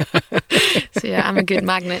 So yeah, I'm a good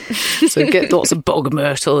magnet. So get lots of bog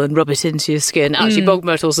myrtle and rub it into your skin. Actually, bog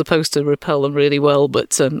myrtle's supposed to repel them really well,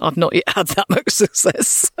 but I've not yet had that much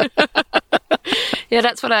success. Yeah,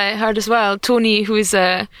 that's what I heard as well. Tony, who is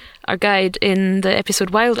our guide in the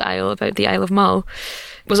episode Wild Isle about the Isle of Mull,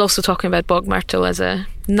 was also talking about bog myrtle as a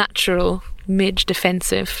natural midge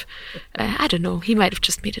defensive. I don't know, he might have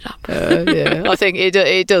just made it up. Yeah, I think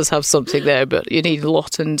it does have something there, but you need a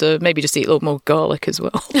lot, and maybe just eat a little more garlic as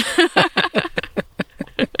well.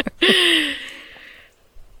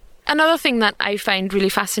 Another thing that I find really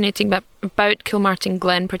fascinating about Kilmartin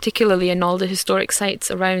Glen, particularly in all the historic sites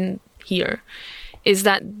around here, is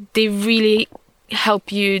that they really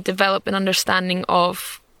help you develop an understanding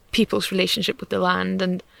of people's relationship with the land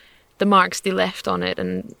and the marks they left on it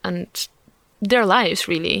and their lives,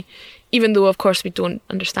 really. Even though, of course, we don't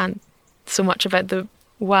understand so much about the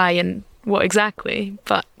why and what exactly,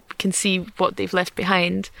 but we can see what they've left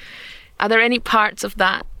behind. Are there any parts of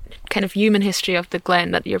that kind of human history of the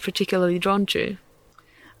Glen that you're particularly drawn to?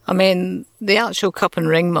 The actual cup and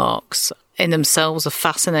ring marks in themselves are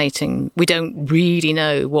fascinating. We don't really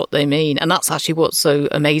know what they mean, and that's actually what's so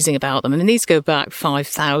amazing about them. These go back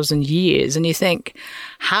 5,000 years, and you think,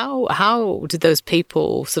 how did those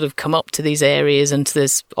people sort of come up to these areas and to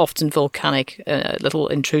this often volcanic little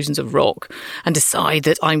intrusions of rock and decide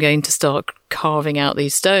that I'm going to start carving out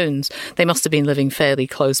these stones? They must have been living fairly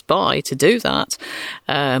close by to do that.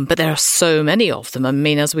 But there are so many of them.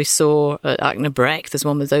 As we saw at Achnabrec, there's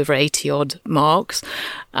one with over 80 odd marks,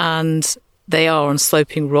 and they are on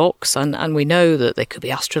sloping rocks, and we know that they could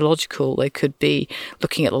be astrological. They could be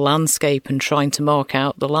looking at the landscape and trying to mark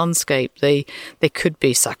out the landscape. They could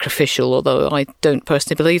be sacrificial, although I don't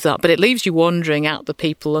personally believe that. But it leaves you wondering at the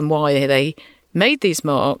people and why they made these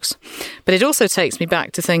marks. But it also takes me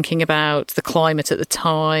back to thinking about the climate at the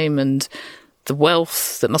time, and the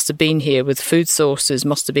wealth that must have been here with food sources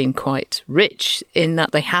must have been quite rich in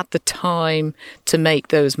that they had the time to make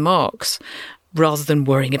those marks rather than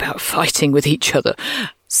worrying about fighting with each other.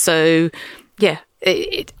 So, yeah,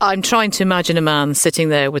 I'm trying to imagine a man sitting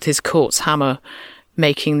there with his quartz hammer,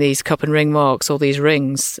 making these cup and ring marks or these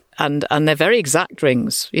rings, and they're very exact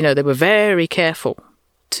rings. You know, they were very careful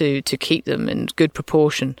to keep them in good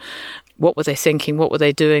proportion. What were they thinking? What were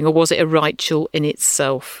they doing? Or was it a ritual in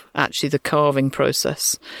itself, actually, the carving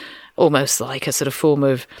process? Almost like a sort of form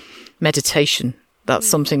of meditation. That's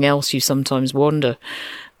something else you sometimes wonder.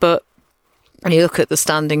 But when you look at the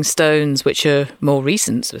standing stones, which are more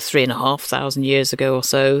recent, so 3,500 years ago or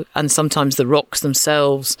so, and sometimes the rocks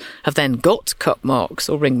themselves have then got cup marks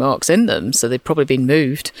or ring marks in them, so they've probably been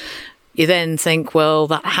moved, you then think, well,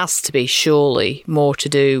 that has to be surely more to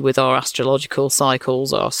do with our astrological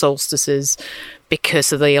cycles, our solstices,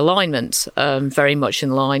 because of the alignment, very much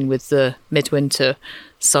in line with the midwinter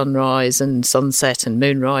sunrise and sunset and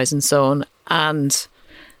moonrise and so on. And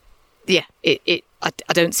yeah,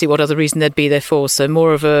 I don't see what other reason there'd be there for. So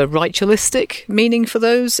more of a ritualistic meaning for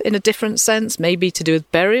those in a different sense, maybe to do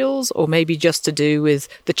with burials or maybe just to do with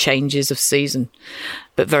the changes of season,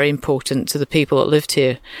 but very important to the people that lived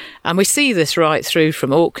here. And we see this right through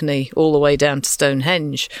from Orkney all the way down to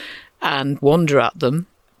Stonehenge and wonder at them,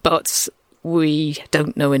 but we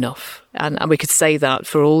don't know enough. And we could say that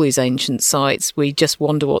for all these ancient sites. We just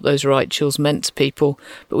wonder what those rituals meant to people,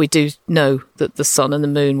 but we do know that the sun and the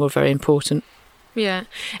moon were very important. Yeah.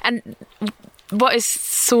 And what is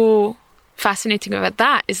so fascinating about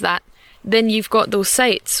that is that then you've got those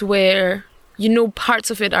sites where, you know, parts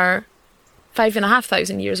of it are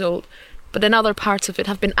 5,500 years old, but then other parts of it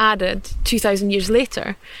have been added 2,000 years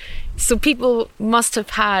later. So people must have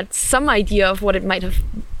had some idea of what it might have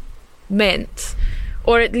meant,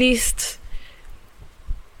 or at least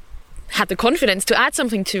had the confidence to add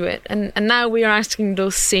something to it. And now we are asking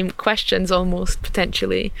those same questions almost,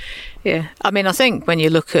 potentially. Yeah, I mean, I think when you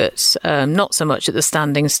look at not so much at the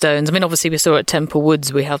standing stones, I mean, obviously we saw at Temple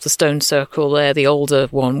Woods, we have the stone circle there, the older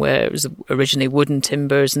one where it was originally wooden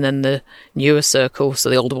timbers, and then the newer circle, so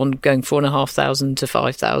the older one going 4,500 to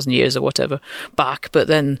 5,000 years or whatever back, but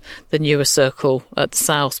then the newer circle at the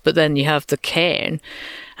south. But then you have the cairn,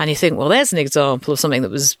 and you think, well, there's an example of something that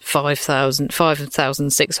was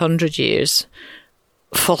 5,600 years,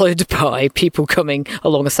 followed by people coming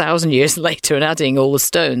along 1,000 years later and adding all the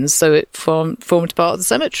stones, so it formed part of the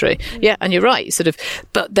cemetery. Yeah, and you're right, sort of.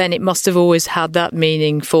 But then it must have always had that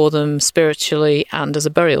meaning for them spiritually and as a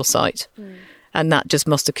burial site, and that just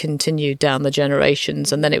must have continued down the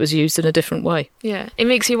generations, and then it was used in a different way. Yeah, it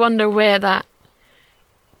makes you wonder where that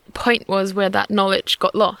point was, where that knowledge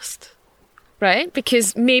got lost, right?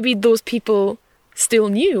 Because maybe those people still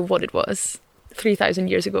knew what it was 3,000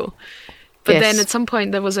 years ago. But yes. Then at some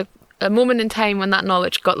point there was a moment in time when that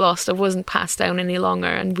knowledge got lost. It wasn't passed down any longer,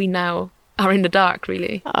 and we now are in the dark,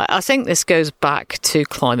 really. I think this goes back to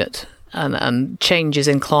climate, and changes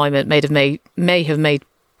in climate may have made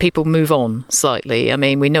people move on slightly. I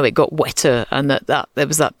mean, we know it got wetter, and that there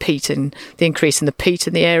was that peat, and the increase in the peat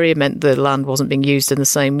in the area meant the land wasn't being used in the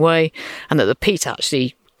same way, and that the peat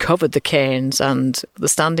actually covered the cairns and the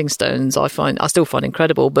standing stones. I still find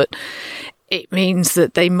incredible, but it means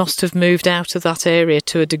that they must have moved out of that area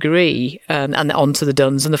to a degree, and onto the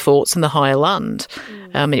duns and the forts and the higher land.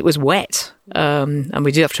 It was wet, and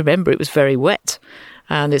we do have to remember it was very wet,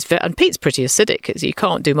 and and peat's pretty acidic. You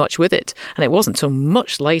can't do much with it. And it wasn't until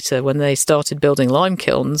much later, when they started building lime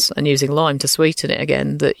kilns and using lime to sweeten it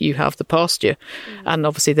again, that you have the pasture. And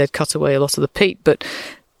obviously they'd cut away a lot of the peat, but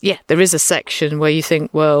yeah, there is a section where you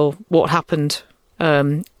think, well, what happened?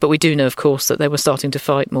 But we do know, of course, that they were starting to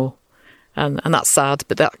fight more. And that's sad,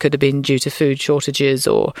 but that could have been due to food shortages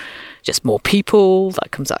or just more people.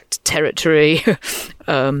 That comes back to territory.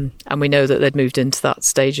 And we know that they'd moved into that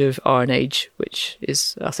stage of Iron Age, which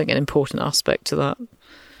is, I think, an important aspect to that.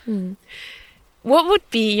 What would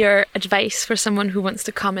be your advice for someone who wants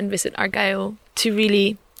to come and visit Argyll to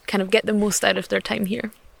really kind of get the most out of their time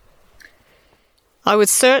here? I would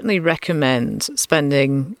certainly recommend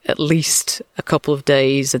spending at least a couple of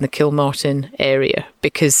days in the Kilmartin area,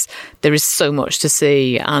 because there is so much to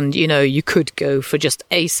see. And, you know, you could go for just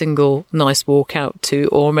a single nice walk out to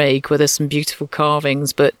Ormaig, where there's some beautiful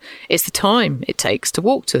carvings, but it's the time it takes to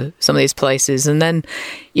walk to some of these places. And then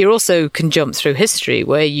you also can jump through history,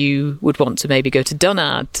 where you would want to maybe go to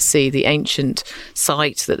Dunnad to see the ancient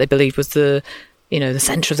site that they believe was the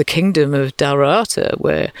centre of the kingdom of Dalriata,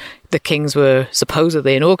 where the kings were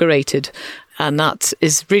supposedly inaugurated. And that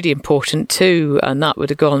is really important too. And that would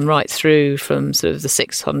have gone right through from sort of the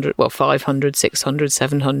 500, 600,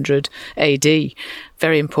 700 AD.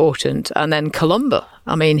 Very important. And then Columba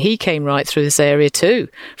I mean, he came right through this area too,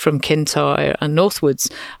 from Kintyre and northwards,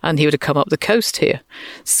 and he would have come up the coast here.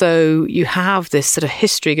 So you have this sort of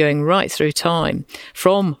history going right through time,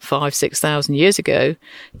 from 5,000-6,000 years ago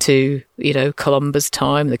to, Columba's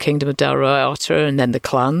time, the Kingdom of Dalriata, and then the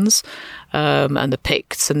clans, and the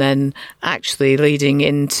Picts, and then actually leading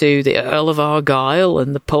into the Earl of Argyll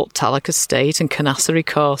and the Porttalloch estate and Canassary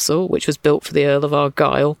Castle, which was built for the Earl of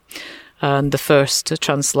Argyll, and the first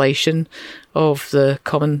translation of the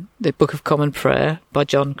Book of Common Prayer by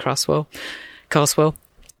John Carswell.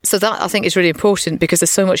 So that, I think, is really important, because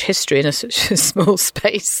there's so much history in such a small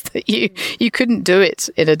space that you couldn't do it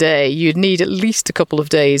in a day. You'd need at least a couple of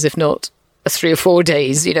days, if not 3 or 4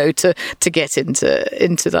 days, to get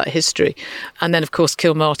into that history. And then, of course,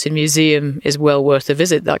 Kilmartin Museum is well worth a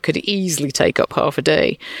visit. That could easily take up half a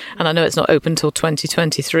day. And I know it's not open till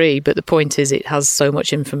 2023, but the point is it has so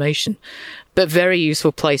much information. But very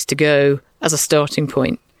useful place to go as a starting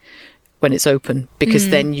point when it's open, because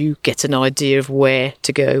then you get an idea of where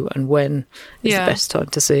to go and when is the best time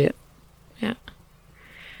to see it. Yeah.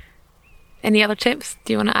 Any other tips?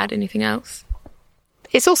 Do you want to add anything else?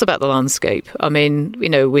 It's also about the landscape. I mean,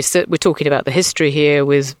 we're talking about the history here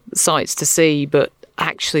with sights to see, but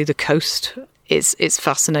actually the coast, it's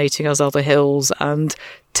fascinating, as are the hills, and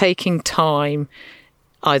taking time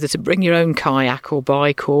either to bring your own kayak or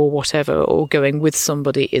bike or whatever, or going with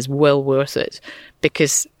somebody, is well worth it,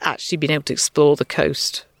 because actually being able to explore the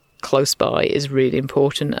coast close by is really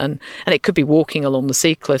important. And it could be walking along the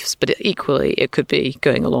sea cliffs, but equally it could be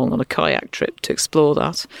going along on a kayak trip to explore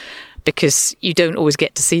that, because you don't always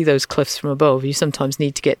get to see those cliffs from above. You sometimes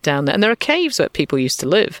need to get down there. And there are caves where people used to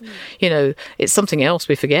live. It's something else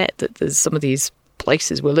we forget, that there's some of these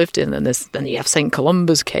places were lived in, and then you have St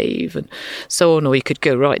Columba's Cave and so on, or you could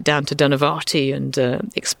go right down to Dunavarty and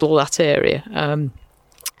explore that area.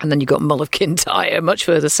 And then you've got Mull of Kintyre much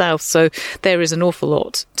further south. So there is an awful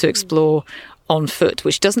lot to explore on foot,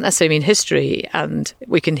 which doesn't necessarily mean history, and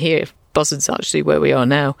we can hear buzzards actually where we are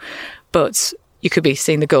now. But you could be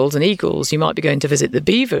seeing the golden eagles. You might be going to visit the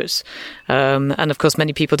beavers. And of course,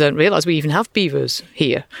 many people don't realise we even have beavers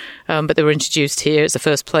here. But they were introduced here. It's the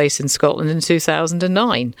first place in Scotland in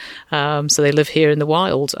 2009. So they live here in the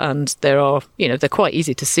wild, and they're quite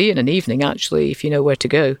easy to see in an evening, actually, if you know where to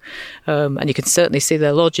go. And you can certainly see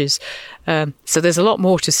their lodges. So there's a lot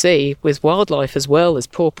more to see with wildlife as well. There's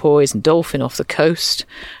porpoise and dolphin off the coast.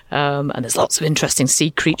 And there's lots of interesting sea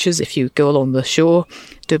creatures if you go along the shore,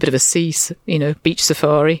 do a bit of a beach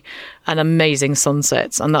safari, and amazing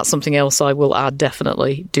sunsets. And that's something else I will add,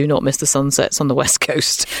 definitely. Do not miss the sunsets on the west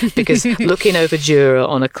coast, because looking over Jura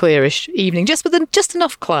on a clearish evening, just with just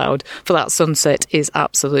enough cloud for that sunset, is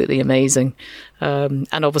absolutely amazing. And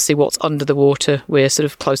obviously what's under the water, we're sort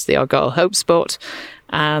of close to the Argyll Hope Spot,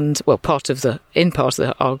 and part of the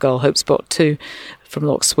Argyll Hope Spot too, from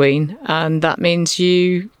Loch Sween, and that means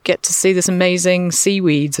you get to see this amazing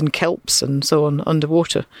seaweeds and kelps and so on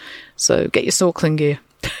underwater. So get your snorkeling gear.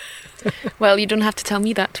 Well, you don't have to tell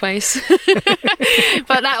me that twice.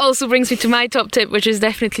 But that also brings me to my top tip, which is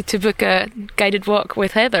definitely to book a guided walk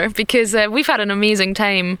with Heather, because we've had an amazing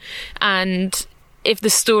time, and if the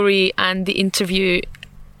story and the interview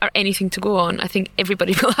are anything to go on, I think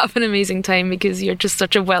everybody will have an amazing time, because you're just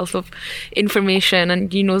such a wealth of information,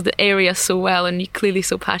 and you know the area so well, and you're clearly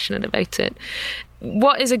so passionate about it.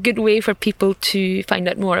 What is a good way for people to find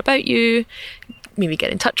out more about you, maybe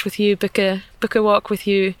get in touch with you, book a walk with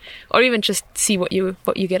you, or even just see what you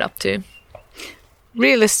get up to?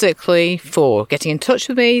 Realistically, for getting in touch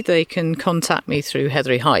with me, they can contact me through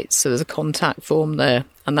Heathery Heights. So there's a contact form there,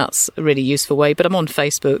 and that's a really useful way. But I'm on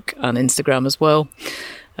Facebook and Instagram as well.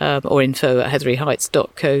 Or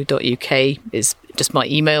info@heatheryheights.co.uk is just my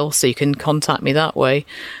email, so you can contact me that way.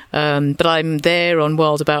 But I'm there on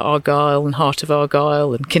Wild About Argyll and Heart of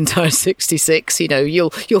Argyll and Kintyre 66. You'll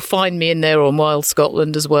find me in there on Wild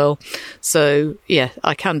Scotland as well. So yeah,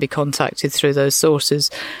 I can be contacted through those sources.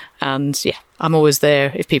 And yeah, I'm always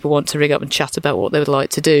there if people want to ring up and chat about what they would like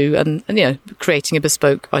to do. And creating a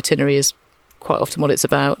bespoke itinerary is quite often what it's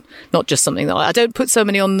about. Not just something that I don't put so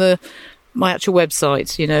many on my actual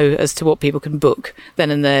website, as to what people can book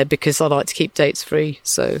then and there, because I like to keep dates free,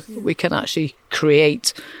 so we can actually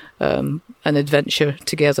create an adventure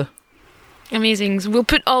together. Amazing. We'll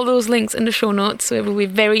put all those links in the show notes, so it will be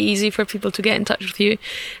very easy for people to get in touch with you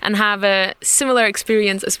and have a similar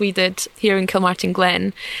experience as we did here in Kilmartin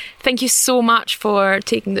Glen. Thank you so much for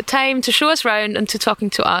taking the time to show us around and to talking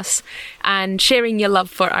to us and sharing your love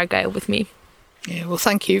for Argyll with me. Yeah, well,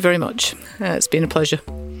 thank you very much. It's been a pleasure.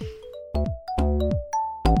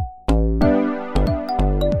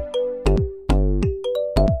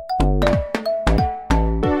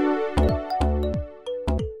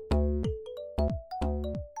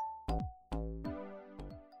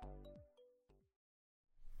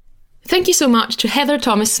 Thank you so much to Heather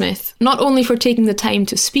Thomas-Smith, not only for taking the time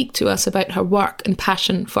to speak to us about her work and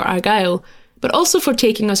passion for Argyll, but also for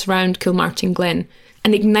taking us round Kilmartin Glen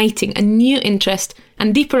and igniting a new interest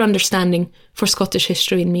and deeper understanding for Scottish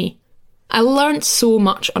history in me. I learnt so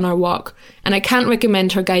much on our walk, and I can't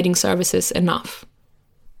recommend her guiding services enough.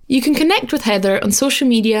 You can connect with Heather on social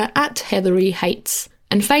media at Heathery Heights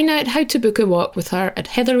and find out how to book a walk with her at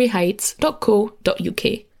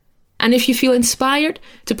heatheryheights.co.uk. And if you feel inspired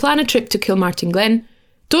to plan a trip to Kilmartin Glen,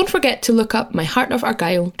 don't forget to look up my Heart of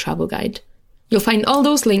Argyll travel guide. You'll find all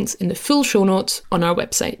those links in the full show notes on our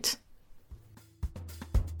website.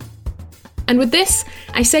 And with this,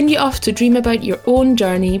 I send you off to dream about your own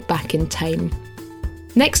journey back in time.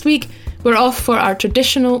 Next week, we're off for our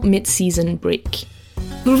traditional mid-season break.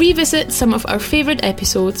 We'll revisit some of our favourite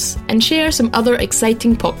episodes and share some other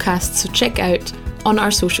exciting podcasts to check out on our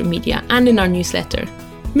social media and in our newsletter.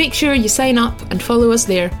 Make sure you sign up and follow us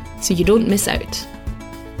there so you don't miss out.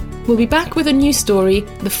 We'll be back with a new story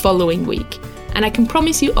the following week, and I can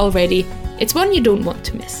promise you already, it's one you don't want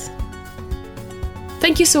to miss.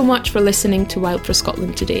 Thank you so much for listening to Wild for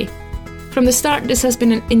Scotland today. From the start, this has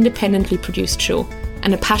been an independently produced show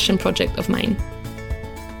and a passion project of mine.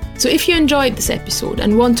 So if you enjoyed this episode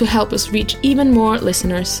and want to help us reach even more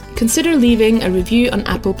listeners, consider leaving a review on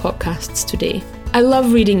Apple Podcasts today. I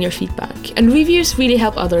love reading your feedback, and reviews really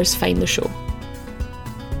help others find the show.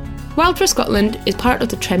 Wild for Scotland is part of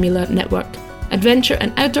the Tremula Network, adventure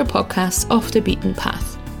and outdoor podcasts off the beaten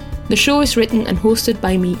path. The show is written and hosted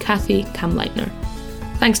by me, Kathy Kamleitner.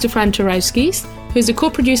 Thanks to Fran Tarowskis, who is the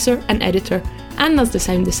co-producer and editor and does the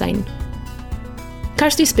sound design.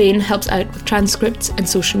 Kirsty Spain helps out with transcripts and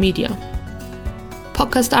social media.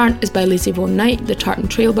 Podcast art is by Lizzie Vaughan Knight, the Tartan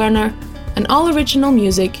Trail Burner, and all original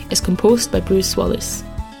music is composed by Bruce Wallace.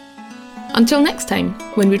 Until next time,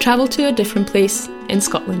 when we travel to a different place in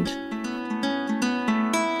Scotland.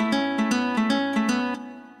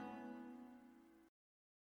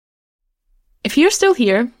 If you're still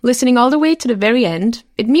here, listening all the way to the very end,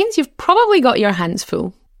 it means you've probably got your hands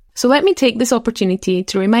full. So let me take this opportunity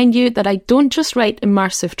to remind you that I don't just write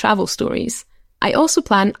immersive travel stories. I also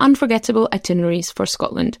plan unforgettable itineraries for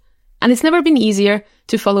Scotland. And it's never been easier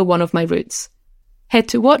to follow one of my routes. Head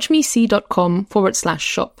to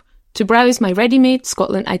watchmesee.com/shop to browse my ready-made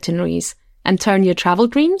Scotland itineraries and turn your travel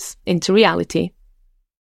dreams into reality.